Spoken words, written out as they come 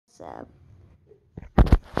sad.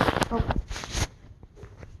 Oh,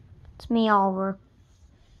 it's me, Oliver.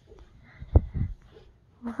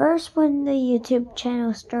 First, when the YouTube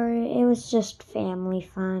channel started, it was just family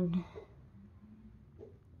fun.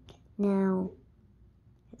 Now,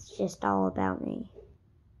 it's just all about me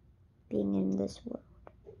being in this world.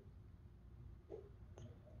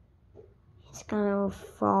 It's gonna go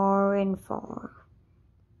far and far.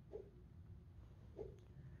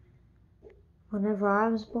 Whenever I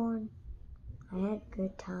was born, I had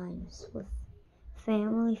good times with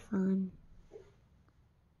family fun.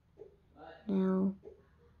 Now,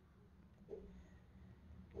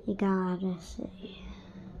 you gotta see.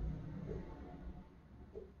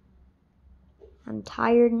 I'm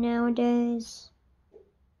tired nowadays.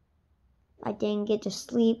 I didn't get to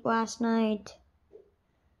sleep last night.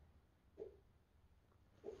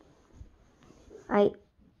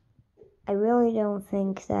 I really don't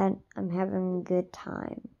think that I'm having a good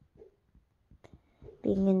time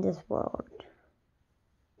being in this world.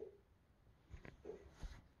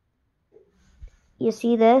 You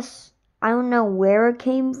see this? I don't know where it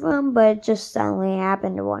came from, but it just suddenly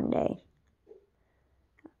happened one day.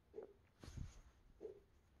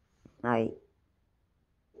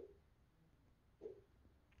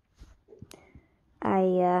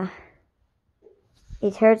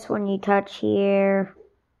 It hurts when you touch here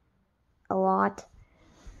a lot.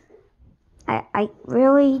 I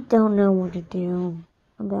really don't know what to do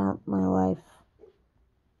about my life.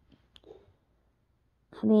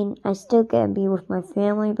 I mean, I still get to be with my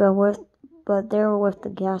family, but they're with the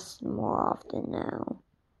guests more often now.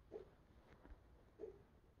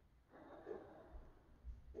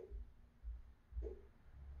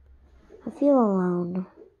 I feel alone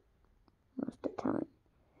most of the time.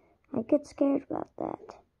 I get scared about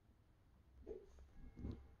that.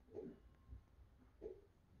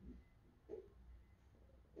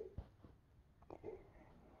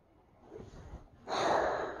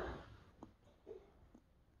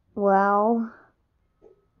 Well,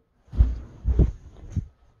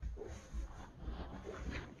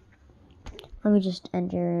 let me just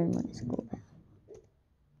enter in my school bag.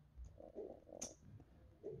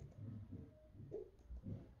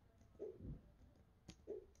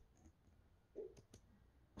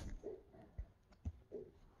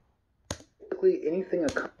 Anything.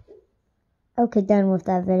 Okay, done with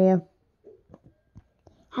that video.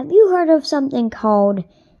 Have you heard of something called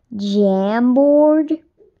Jamboard?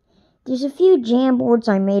 There's a few Jamboards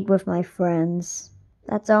I made with my friends.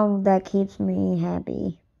 That's all that keeps me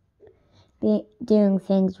happy. Doing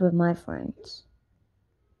things with my friends.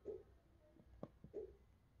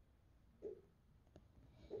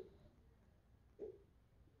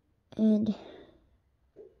 And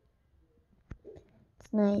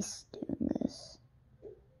it's nice doing this.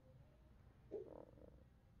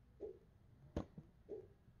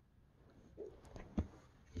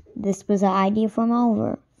 This was an idea from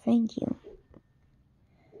Oliver. Thank you.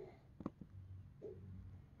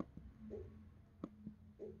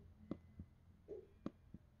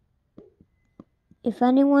 If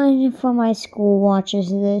anyone from my school watches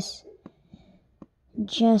this,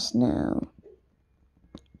 just know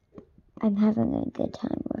I'm having a good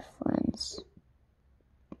time with friends.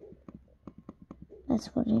 That's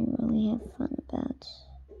what I really have fun about.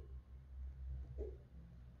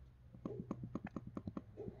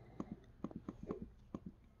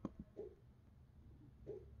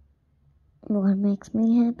 What makes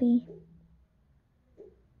me happy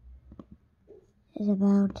is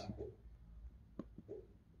about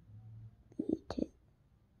YouTube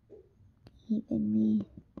keeping me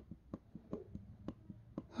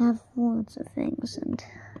have lots of things and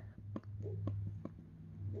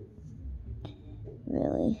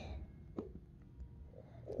really.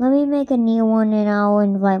 Let me make a new one and I'll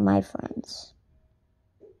invite my friends.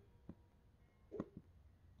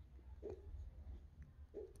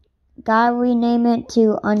 Gotta rename it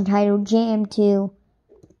to Untitled Jam to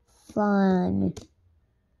Fun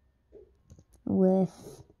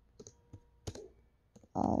with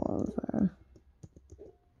Oliver.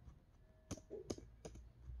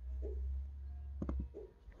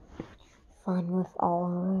 Fun with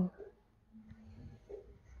Oliver.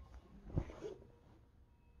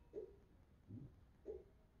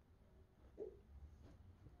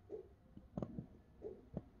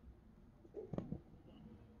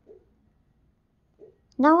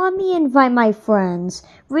 Now let me invite my friends,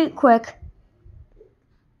 real quick.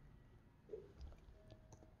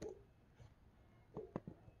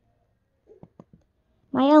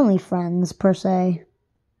 My only friends, per se.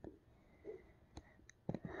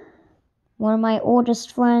 One of my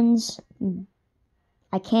oldest friends,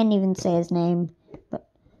 I can't even say his name, but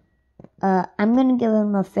I'm gonna give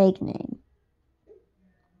him a fake name.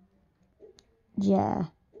 Yeah.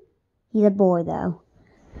 He's a boy, though.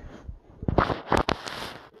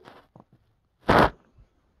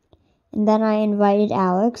 And then I invited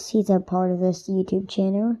Alex. He's a part of this YouTube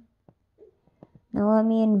channel. Now let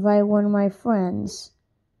me invite one of my friends.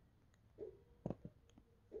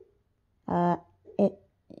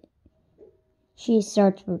 She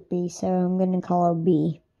starts with B, so I'm gonna call her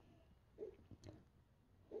B.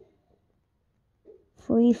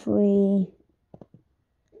 Free.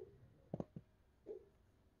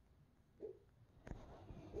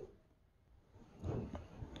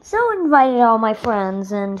 So I invited all my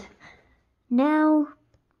friends, and now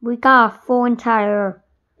we got a full entire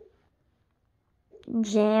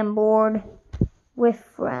Jamboard with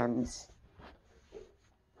friends.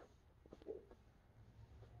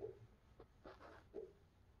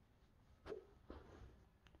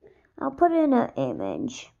 I'll put in an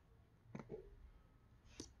image.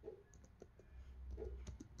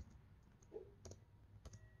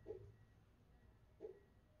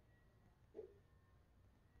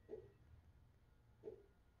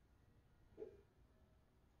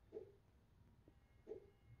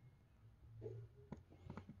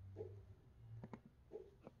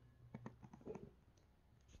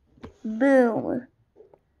 Boom.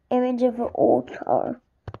 Image of an old car.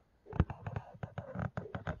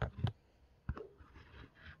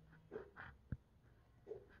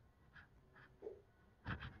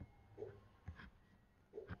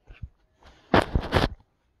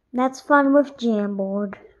 That's fun with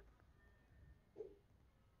Jamboard.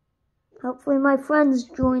 Hopefully my friends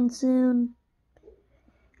join soon.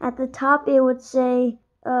 At the top it would say,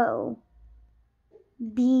 oh,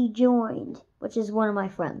 B joined, which is one of my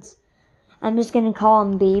friends. I'm just gonna call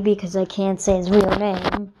him B because I can't say his real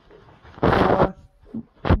name. Or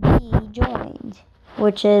B joined,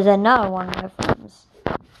 which is another one of my friends.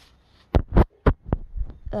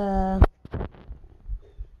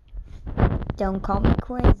 Don't call me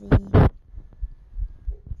crazy.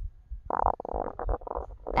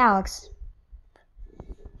 Alex.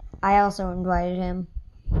 I also invited him.